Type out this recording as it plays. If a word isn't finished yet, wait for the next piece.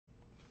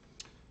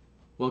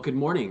Well, good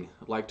morning.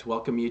 I'd like to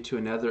welcome you to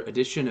another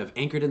edition of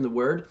Anchored in the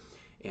Word.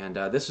 And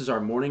this is our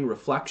morning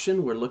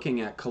reflection. We're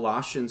looking at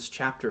Colossians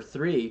chapter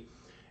 3,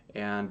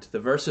 and the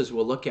verses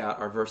we'll look at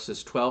are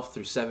verses 12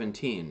 through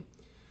 17.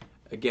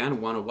 Again, I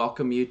want to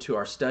welcome you to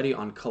our study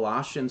on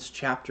Colossians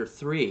chapter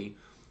 3,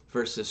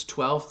 verses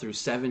 12 through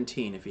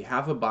 17. If you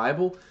have a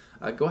Bible,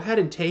 go ahead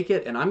and take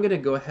it, and I'm going to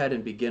go ahead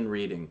and begin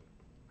reading.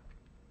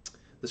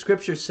 The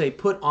scriptures say,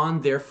 "Put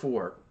on,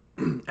 therefore,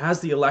 as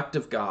the elect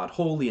of God,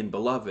 holy and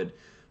beloved,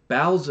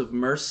 bowels of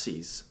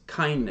mercies,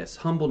 kindness,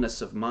 humbleness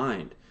of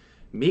mind,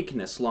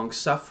 meekness,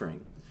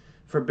 long-suffering,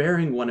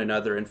 forbearing one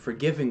another and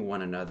forgiving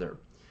one another.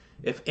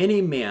 If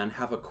any man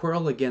have a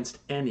quarrel against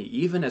any,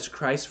 even as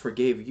Christ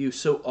forgave you,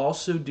 so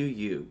also do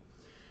you.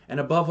 And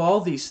above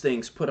all these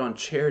things put on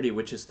charity,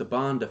 which is the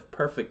bond of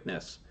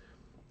perfectness.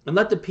 And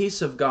let the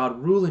peace of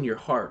God rule in your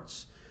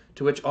hearts,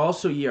 to which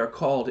also ye are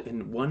called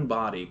in one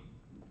body.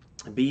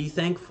 Be ye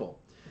thankful.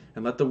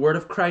 And let the word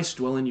of Christ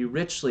dwell in you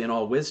richly in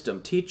all wisdom,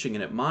 teaching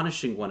and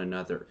admonishing one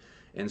another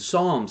in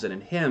psalms and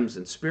in hymns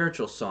and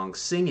spiritual songs,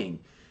 singing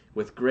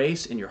with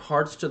grace in your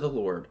hearts to the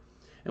Lord.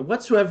 And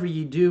whatsoever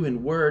ye do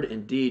in word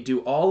and deed,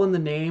 do all in the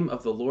name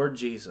of the Lord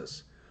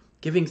Jesus,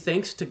 giving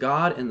thanks to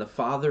God and the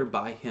Father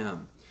by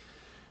him."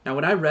 Now,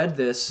 when I read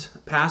this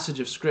passage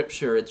of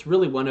Scripture, it's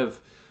really one of,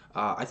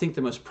 I think,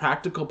 the most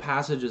practical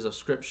passages of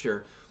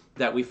Scripture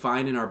that we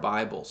find in our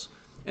Bibles.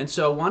 And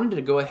so I wanted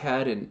to go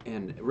ahead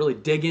and really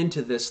dig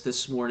into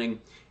this morning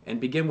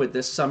and begin with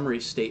this summary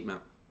statement.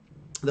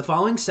 The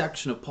following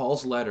section of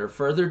Paul's letter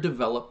further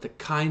developed the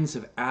kinds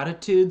of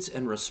attitudes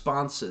and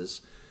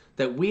responses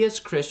that we as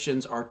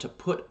Christians are to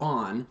put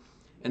on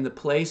in the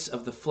place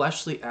of the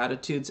fleshly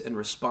attitudes and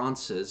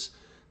responses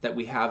that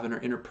we have in our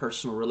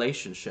interpersonal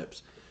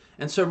relationships.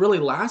 And so really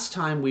last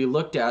time we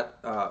looked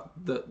at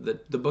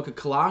the book of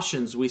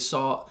Colossians, we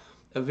saw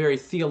a very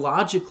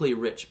theologically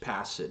rich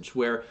passage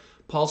where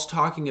Paul's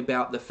talking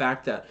about the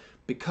fact that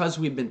because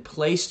we've been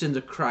placed into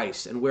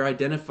Christ and we're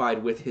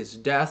identified with his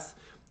death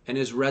and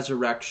his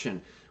resurrection,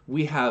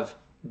 we have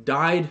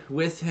died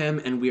with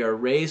him and we are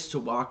raised to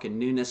walk in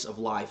newness of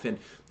life. And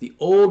the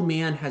old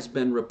man has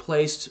been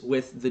replaced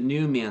with the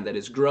new man that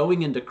is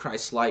growing into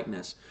Christ's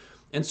likeness.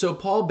 And so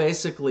Paul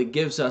basically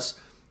gives us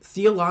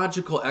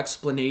theological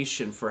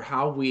explanation for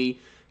how we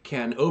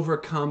can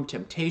overcome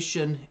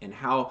temptation and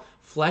how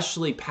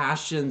fleshly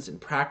passions and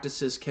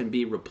practices can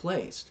be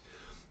replaced.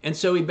 And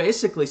so he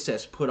basically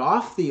says, put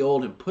off the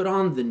old and put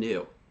on the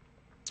new.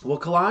 Well,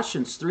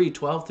 Colossians 3,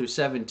 12 through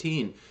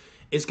 17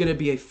 is going to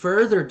be a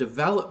further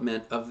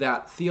development of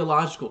that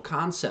theological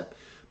concept.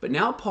 But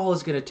now Paul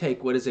is going to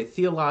take what is a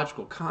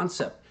theological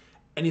concept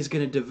and he's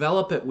going to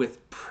develop it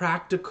with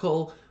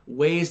practical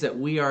ways that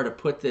we are to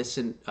put this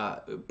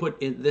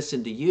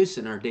into use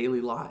in our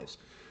daily lives.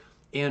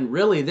 And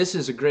really, this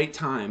is a great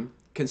time,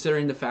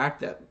 considering the fact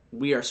that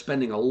we are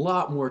spending a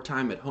lot more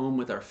time at home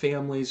with our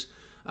families.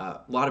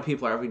 A lot of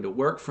people are having to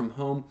work from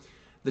home.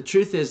 The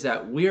truth is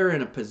that we are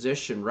in a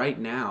position right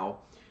now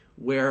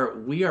where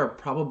we are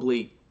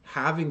probably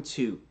having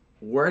to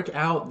work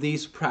out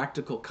these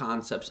practical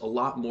concepts a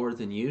lot more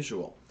than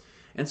usual.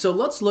 And so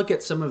let's look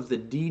at some of the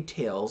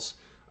details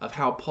of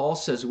how Paul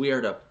says we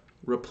are to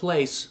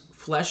replace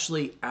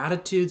fleshly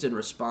attitudes and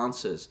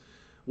responses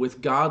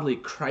with godly,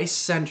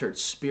 Christ-centered,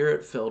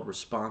 Spirit-filled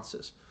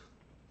responses.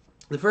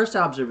 The first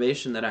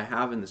observation that I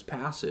have in this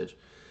passage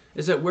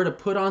is that we're to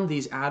put on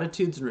these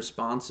attitudes and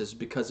responses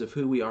because of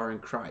who we are in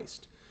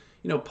Christ.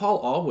 You know, Paul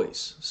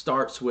always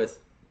starts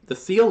with the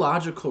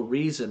theological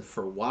reason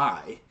for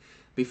why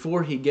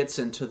before he gets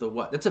into the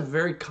what. That's a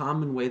very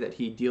common way that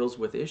he deals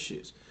with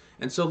issues.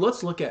 And so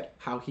let's look at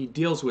how he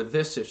deals with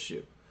this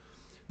issue.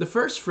 The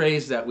first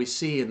phrase that we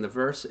see in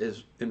verse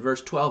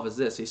 12 is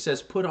this. He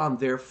says, "Put on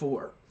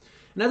therefore."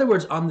 In other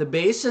words, on the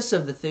basis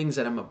of the things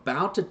that I'm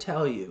about to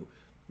tell you,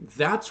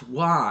 that's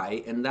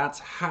why and that's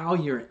how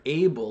you're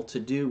able to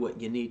do what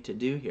you need to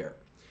do here.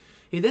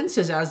 He then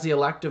says, as the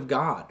elect of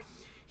God,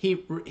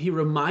 he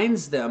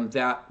reminds them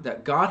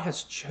that God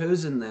has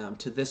chosen them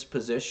to this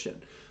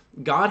position.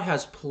 God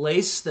has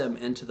placed them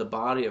into the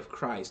body of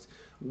Christ.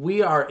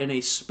 We are in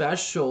a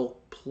special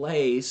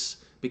place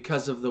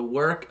because of the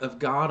work of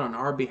God on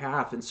our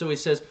behalf. And so he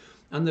says,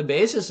 on the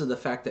basis of the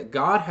fact that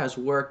God has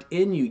worked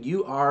in you,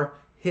 you are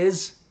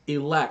his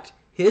elect,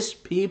 his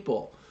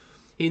people.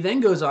 He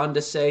then goes on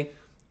to say,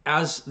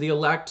 as the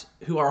elect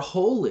who are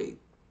holy.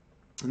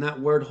 And that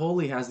word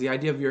holy has the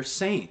idea of your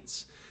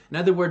saints. In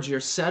other words, you're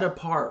set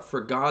apart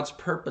for God's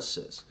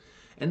purposes.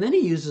 And then he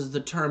uses the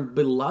term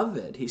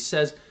beloved. He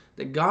says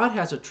that God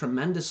has a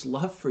tremendous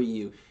love for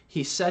you.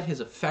 He set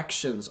his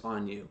affections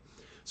on you.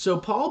 So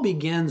Paul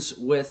begins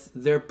with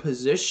their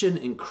position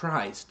in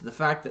Christ, the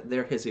fact that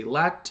they're his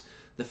elect,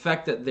 the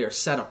fact that they're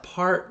set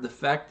apart, the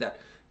fact that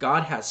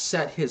God has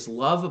set his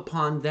love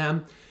upon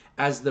them,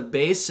 as the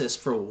basis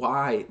for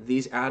why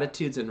these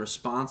attitudes and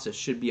responses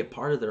should be a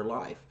part of their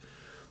life.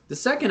 The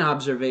second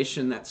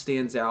observation that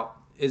stands out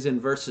is in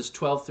verses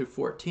 12 through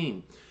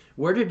 14.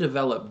 We're to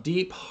develop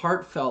deep,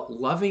 heartfelt,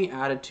 loving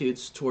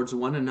attitudes towards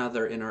one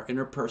another in our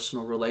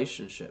interpersonal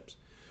relationships.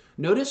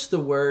 Notice the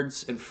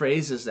words and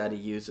phrases that he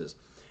uses.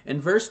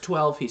 In verse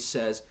 12, he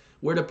says,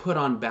 we're to put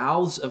on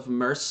bowels of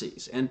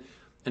mercies. And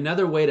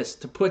another way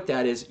to put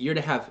that is you're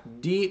to have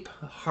deep,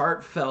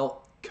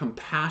 heartfelt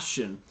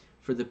compassion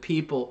for the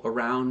people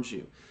around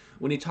you.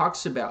 When he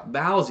talks about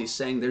bowels, he's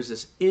saying there's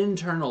this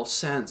internal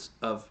sense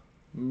of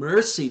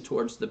mercy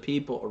towards the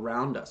people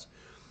around us.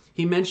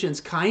 He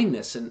mentions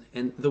kindness,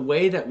 and the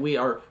way that we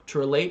are to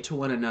relate to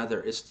one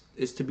another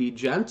is to be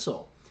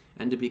gentle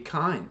and to be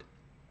kind.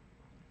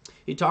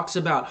 He talks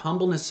about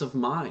humbleness of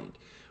mind.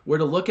 We're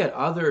to look at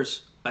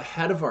others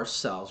ahead of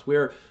ourselves.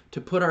 We're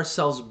to put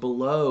ourselves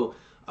below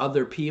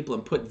other people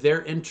and put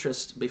their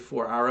interests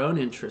before our own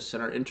interests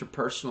in our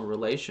interpersonal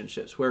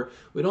relationships, where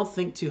we don't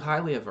think too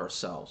highly of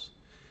ourselves.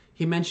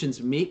 He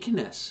mentions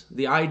meekness.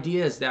 The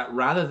idea is that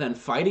rather than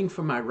fighting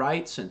for my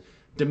rights and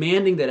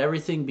demanding that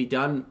everything be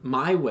done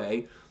my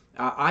way,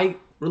 I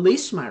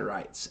release my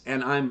rights,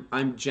 and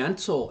I'm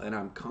gentle and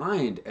I'm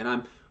kind, and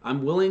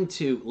I'm willing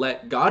to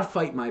let God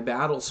fight my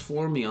battles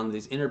for me on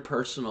these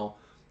interpersonal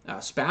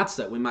spats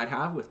that we might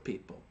have with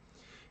people.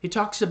 He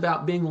talks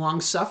about being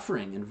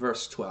long-suffering in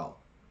verse 12.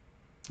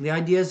 The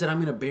idea is that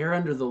I'm going to bear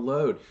under the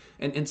load.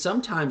 And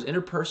sometimes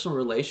interpersonal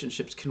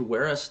relationships can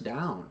wear us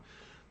down.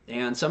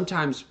 And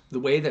sometimes the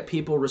way that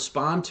people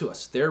respond to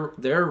us,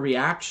 their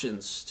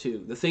reactions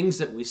to the things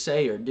that we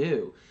say or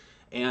do,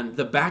 and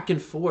the back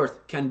and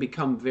forth can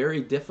become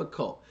very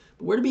difficult.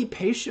 But we're to be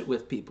patient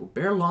with people,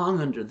 bear long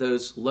under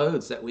those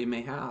loads that we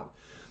may have.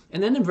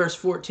 And then in verse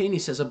 14, he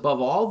says, above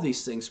all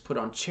these things, put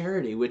on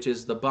charity, which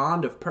is the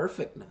bond of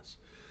perfectness.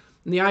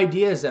 And the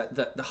idea is that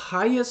the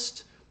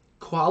highest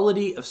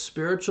quality of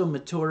spiritual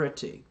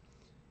maturity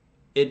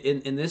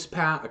in this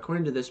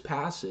according to this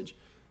passage,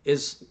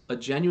 is a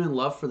genuine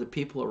love for the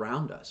people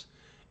around us.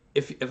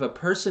 If a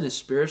person is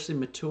spiritually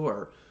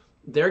mature,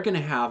 they're going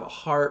to have a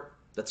heart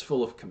that's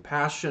full of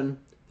compassion.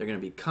 They're going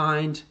to be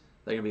kind.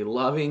 They're going to be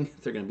loving.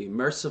 They're going to be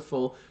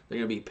merciful. They're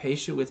going to be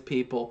patient with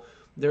people.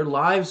 Their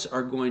lives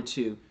are going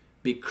to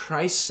be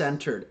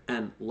Christ-centered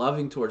and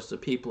loving towards the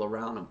people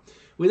around them.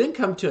 We then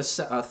come to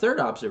a third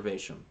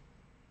observation.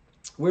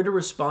 We're to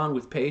respond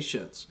with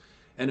patience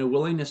and a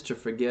willingness to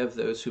forgive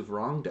those who've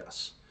wronged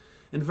us.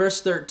 In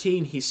verse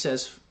 13, he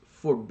says,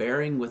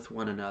 forbearing with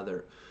one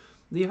another.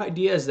 The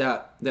idea is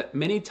that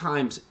many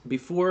times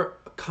before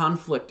a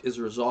conflict is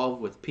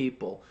resolved with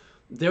people,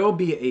 there will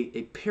be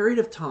a period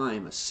of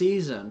time, a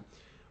season,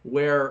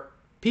 where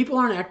people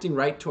aren't acting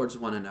right towards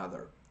one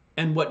another.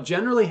 And what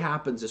generally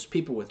happens is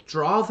people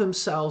withdraw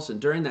themselves, and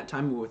during that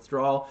time of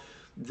withdrawal,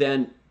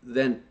 then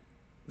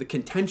the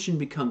contention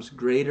becomes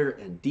greater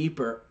and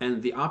deeper,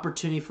 and the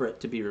opportunity for it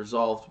to be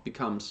resolved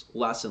becomes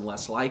less and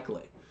less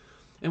likely.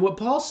 And what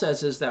Paul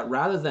says is that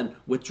rather than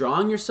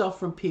withdrawing yourself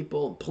from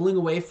people, pulling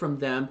away from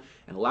them,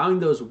 and allowing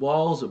those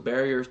walls of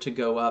barriers to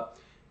go up,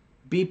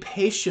 be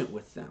patient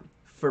with them.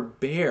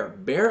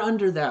 Bear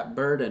under that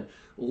burden.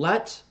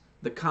 Let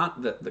the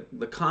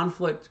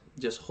conflict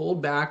just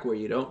hold back where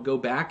you don't go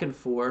back and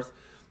forth.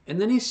 And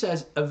then he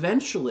says,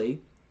 eventually,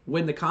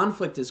 when the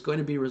conflict is going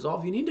to be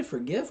resolved, you need to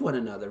forgive one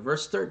another.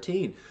 Verse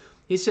 13,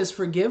 he says,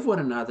 forgive one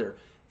another.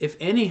 If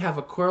any have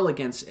a quarrel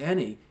against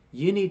any,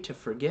 you need to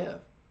forgive.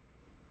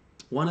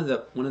 One of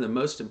the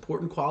most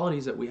important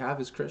qualities that we have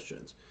as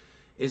Christians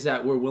is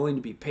that we're willing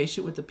to be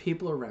patient with the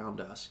people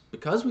around us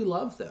because we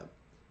love them,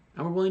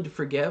 and we're willing to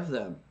forgive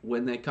them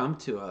when they come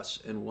to us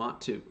and want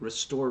to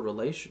restore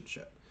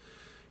relationship.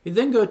 We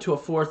then go to a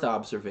fourth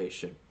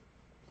observation.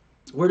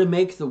 We're to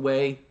make the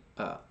way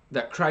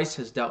that Christ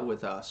has dealt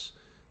with us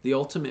the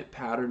ultimate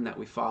pattern that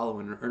we follow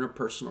in our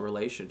interpersonal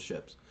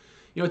relationships.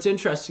 You know, it's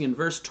interesting, in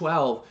verse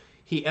 12,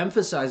 he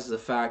emphasizes the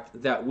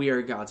fact that we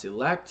are God's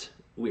elect,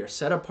 we are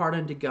set apart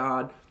unto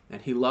God,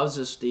 and he loves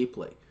us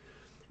deeply.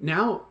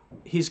 Now,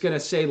 he's going to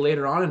say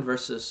later on in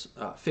verse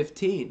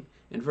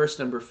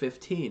number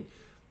 15,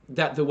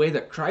 that the way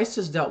that Christ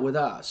has dealt with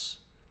us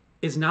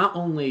is not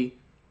only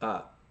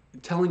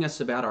telling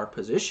us about our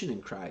position in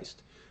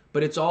Christ,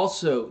 but it's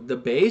also the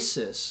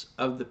basis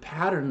of the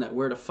pattern that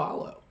we're to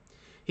follow.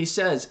 He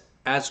says,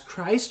 as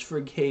Christ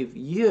forgave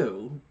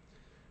you,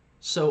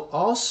 so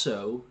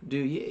also do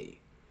ye.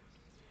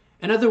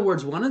 In other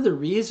words, one of the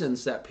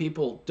reasons that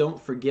people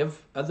don't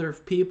forgive other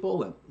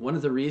people, and one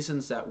of the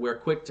reasons that we're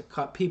quick to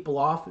cut people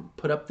off and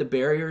put up the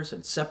barriers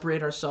and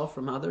separate ourselves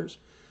from others,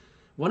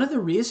 one of the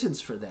reasons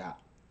for that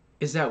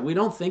is that we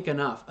don't think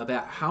enough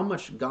about how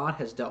much God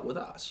has dealt with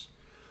us.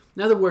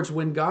 In other words,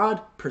 when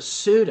God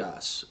pursued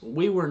us,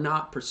 we were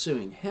not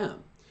pursuing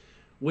him.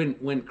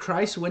 When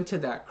Christ went to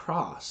that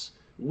cross,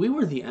 we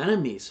were the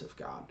enemies of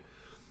God.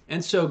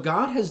 And so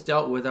God has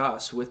dealt with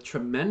us with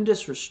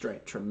tremendous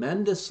restraint,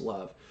 tremendous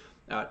love.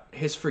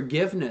 His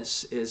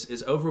forgiveness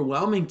is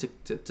overwhelming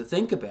to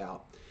think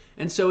about.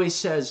 And so he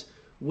says,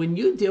 when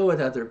you deal with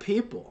other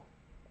people,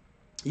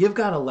 you've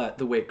got to let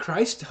the way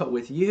Christ dealt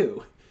with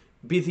you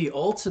be the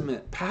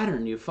ultimate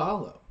pattern you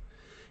follow.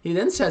 He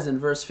then says in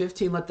verse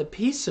 15, let the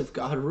peace of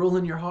God rule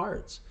in your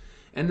hearts.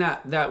 And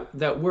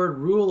that word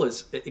rule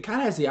it kind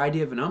of has the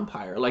idea of an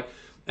umpire. Like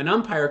an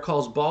umpire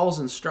calls balls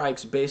and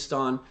strikes based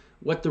on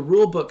What the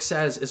rule book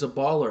says is a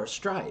ball or a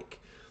strike.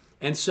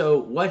 And so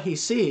what he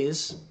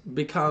sees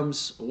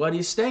becomes what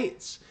he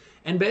states.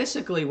 And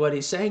basically what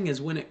he's saying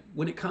is when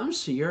it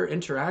comes to your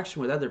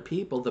interaction with other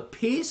people, the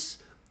peace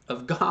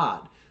of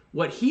God,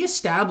 what he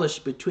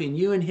established between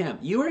you and him,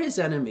 you were his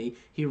enemy.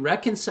 He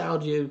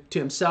reconciled you to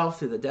himself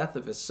through the death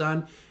of his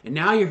son. And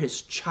now you're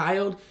his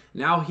child.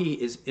 Now he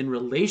is in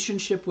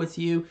relationship with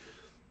you.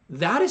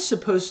 That is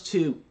supposed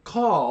to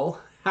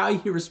call how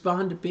you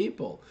respond to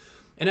people.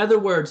 In other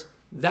words,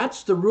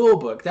 that's the rule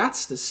book.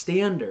 That's the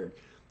standard.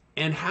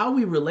 And how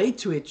we relate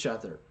to each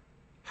other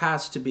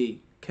has to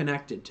be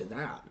connected to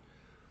that.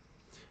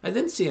 I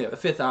then see a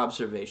fifth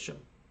observation.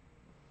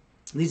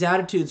 These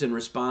attitudes and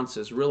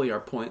responses really are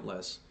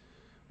pointless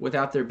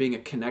without there being a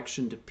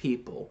connection to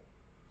people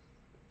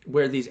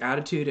where these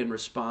attitude and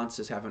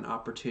responses have an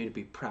opportunity to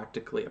be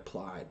practically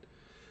applied.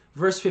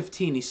 Verse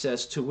 15, he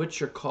says, to which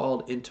you're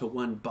called into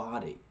one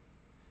body,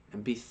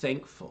 and be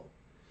thankful.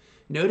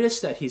 Notice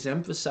that he's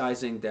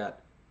emphasizing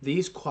that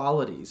these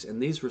qualities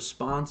and these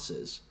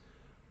responses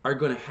are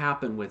going to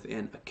happen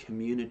within a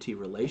community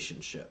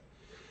relationship.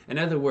 In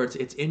other words,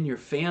 it's in your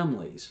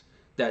families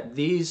that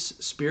these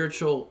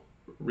spiritual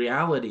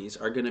realities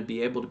are going to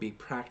be able to be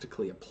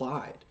practically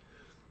applied.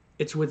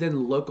 It's within the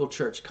local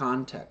church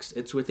context.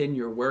 It's within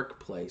your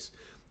workplace.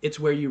 It's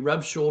where you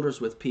rub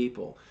shoulders with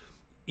people.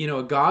 You know,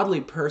 a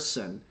godly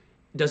person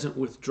doesn't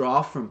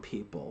withdraw from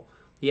people.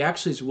 He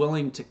actually is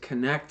willing to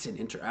connect and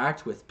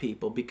interact with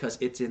people because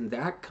it's in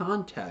that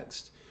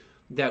context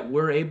that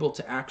we're able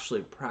to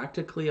actually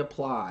practically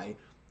apply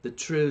the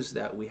truths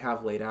that we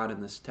have laid out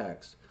in this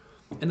text.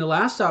 And the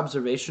last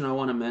observation I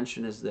want to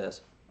mention is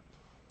this.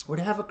 We're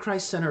to have a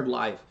Christ-centered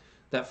life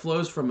that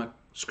flows from a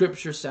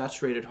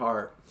scripture-saturated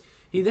heart.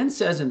 He then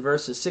says in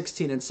verses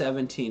 16 and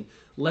 17,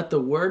 let the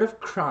word of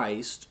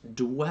Christ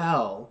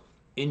dwell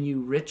in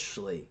you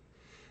richly.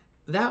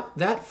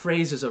 That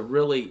phrase is a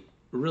really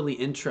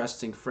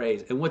interesting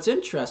phrase. And what's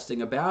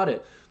interesting about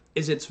it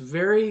is it's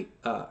very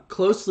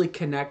closely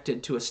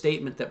connected to a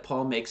statement that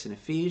Paul makes in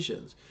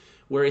Ephesians,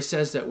 where he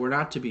says that we're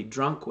not to be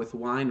drunk with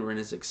wine or in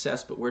its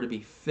excess, but we're to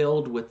be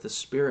filled with the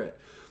Spirit.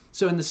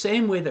 So in the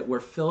same way that we're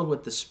filled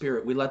with the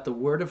Spirit, we let the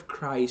word of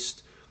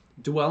Christ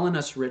dwell in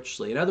us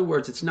richly. In other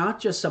words, it's not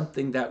just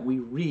something that we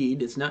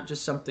read. It's not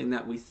just something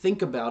that we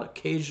think about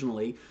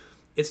occasionally.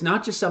 It's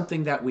not just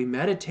something that we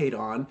meditate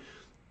on.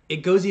 It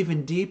goes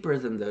even deeper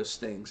than those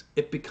things.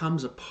 It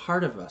becomes a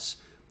part of us.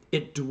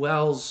 It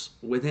dwells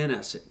within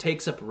us. It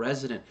takes up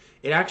residence.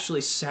 It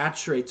actually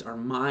saturates our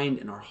mind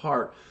and our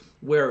heart,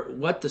 where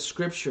what the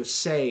scriptures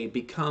say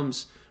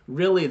becomes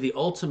really the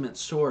ultimate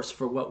source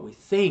for what we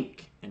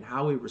think and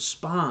how we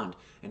respond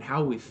and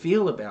how we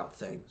feel about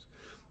things.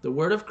 The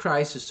word of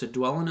Christ is to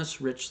dwell in us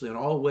richly in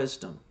all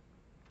wisdom.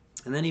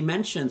 And then he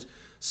mentions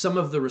some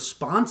of the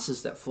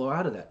responses that flow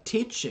out of that.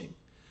 Teaching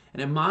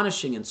and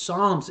admonishing in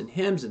psalms and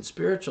hymns and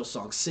spiritual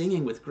songs,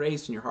 singing with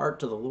grace in your heart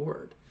to the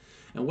Lord.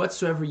 And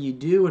whatsoever you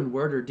do in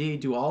word or deed,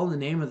 do all in the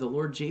name of the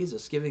Lord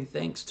Jesus, giving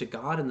thanks to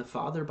God and the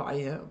Father by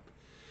him.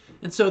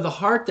 And so the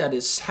heart that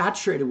is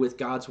saturated with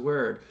God's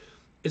word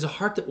is a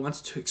heart that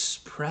wants to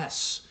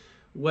express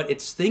what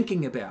it's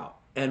thinking about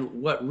and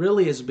what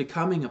really is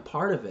becoming a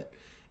part of it.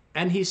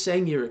 And he's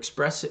saying you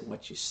express it in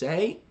what you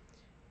say,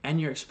 and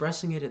you're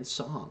expressing it in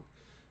song.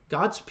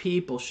 God's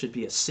people should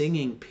be a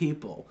singing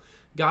people.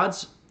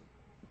 God's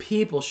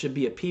people should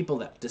be a people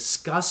that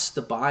discuss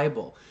the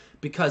Bible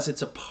because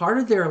it's a part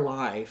of their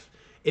life.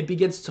 It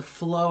begins to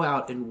flow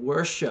out in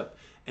worship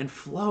and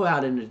flow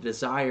out in a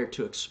desire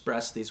to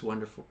express these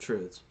wonderful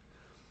truths.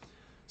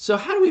 So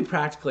how do we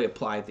practically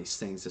apply these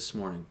things this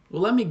morning?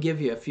 Well, let me give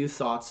you a few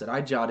thoughts that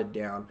I jotted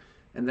down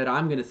and that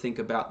I'm going to think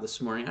about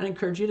this morning. I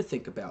encourage you to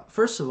think about.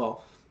 First of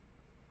all,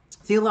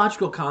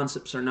 theological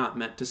concepts are not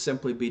meant to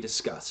simply be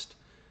discussed.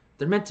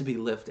 They're meant to be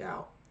lived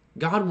out.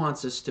 God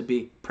wants us to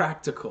be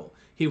practical.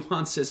 He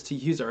wants us to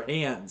use our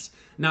hands,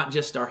 not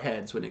just our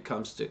heads when it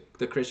comes to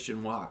the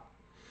Christian walk.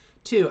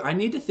 2, I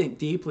need to think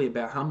deeply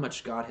about how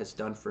much God has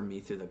done for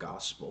me through the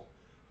gospel.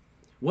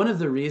 One of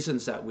the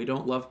reasons that we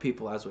don't love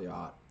people as we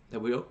ought, that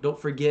we don't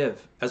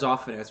forgive as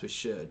often as we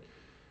should,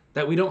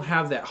 that we don't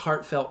have that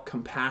heartfelt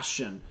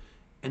compassion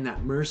and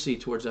that mercy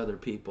towards other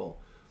people,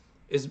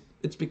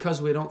 it's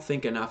because we don't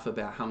think enough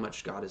about how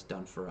much God has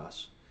done for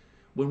us.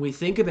 When we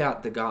think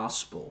about the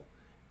gospel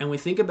and we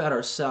think about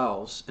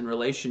ourselves in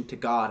relation to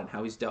God and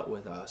how he's dealt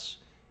with us,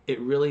 it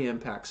really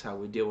impacts how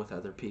we deal with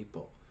other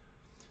people.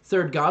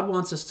 3rd, God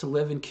wants us to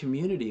live in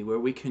community where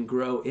we can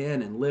grow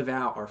in and live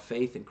out our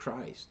faith in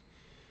Christ.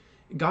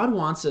 God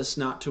wants us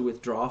not to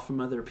withdraw from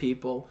other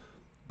people,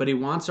 but he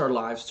wants our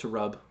lives to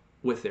rub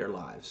with their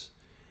lives.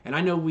 And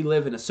I know we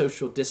live in a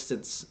social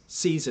distance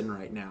season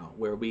right now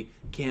where we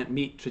can't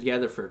meet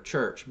together for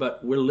church,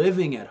 but we're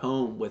living at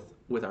home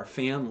with our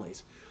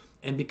families.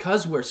 And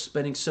because we're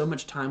spending so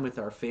much time with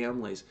our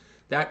families,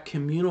 that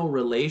communal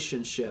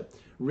relationship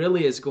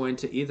really is going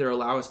to either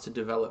allow us to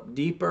develop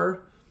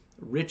deeper,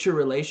 richer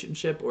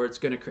relationship, or it's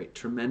going to create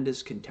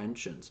tremendous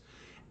contentions.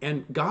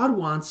 And God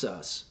wants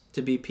us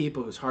to be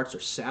people whose hearts are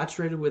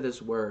saturated with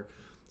his word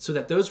so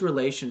that those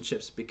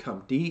relationships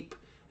become deep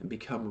and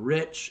become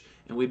rich,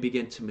 and we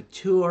begin to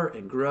mature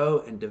and grow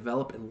and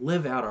develop and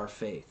live out our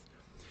faith.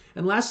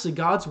 And lastly,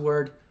 God's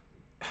word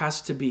has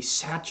to be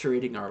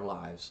saturating our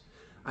lives.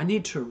 I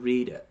need to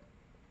read it.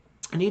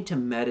 I need to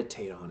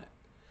meditate on it.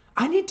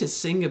 I need to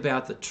sing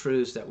about the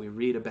truths that we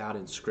read about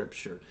in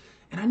Scripture.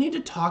 And I need to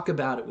talk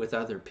about it with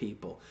other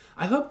people.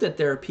 I hope that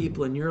there are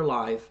people in your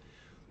life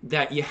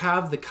that you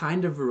have the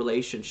kind of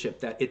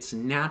relationship that it's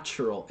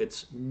natural,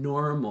 it's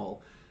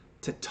normal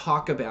to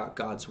talk about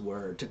God's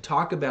word, to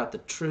talk about the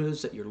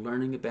truths that you're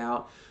learning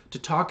about, to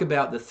talk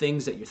about the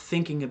things that you're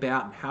thinking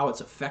about and how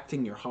it's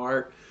affecting your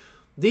heart.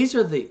 These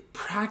are the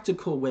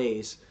practical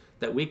ways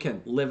that we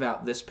can live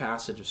out this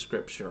passage of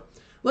Scripture.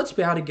 Let's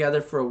bow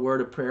together for a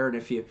word of prayer. And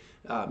if you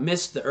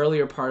missed the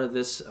earlier part of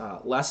this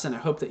lesson, I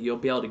hope that you'll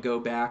be able to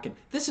go back. And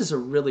this is a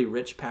really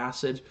rich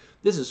passage.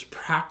 This is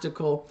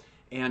practical,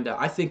 and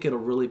I think it'll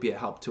really be a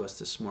help to us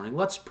this morning.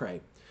 Let's pray.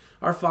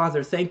 Our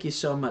Father, thank you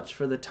so much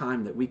for the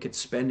time that we could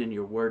spend in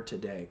your word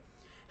today.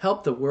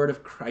 Help the word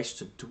of Christ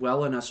to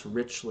dwell in us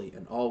richly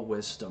in all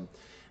wisdom.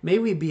 May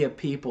we be a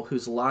people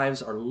whose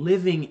lives are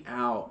living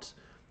out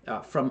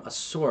from a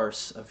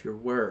source of your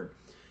word.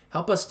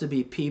 Help us to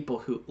be people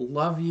who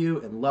love you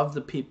and love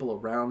the people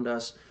around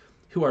us,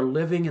 who are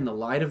living in the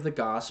light of the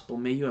gospel.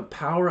 May you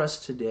empower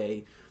us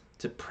today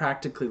to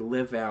practically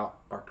live out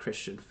our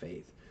Christian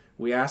faith.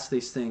 We ask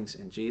these things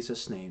in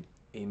Jesus' name.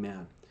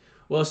 Amen.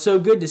 Well, it's so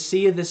good to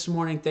see you this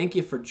morning. Thank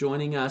you for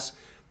joining us,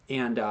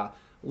 and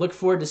look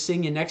forward to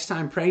seeing you next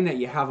time, praying that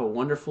you have a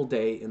wonderful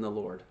day in the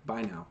Lord.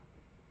 Bye now.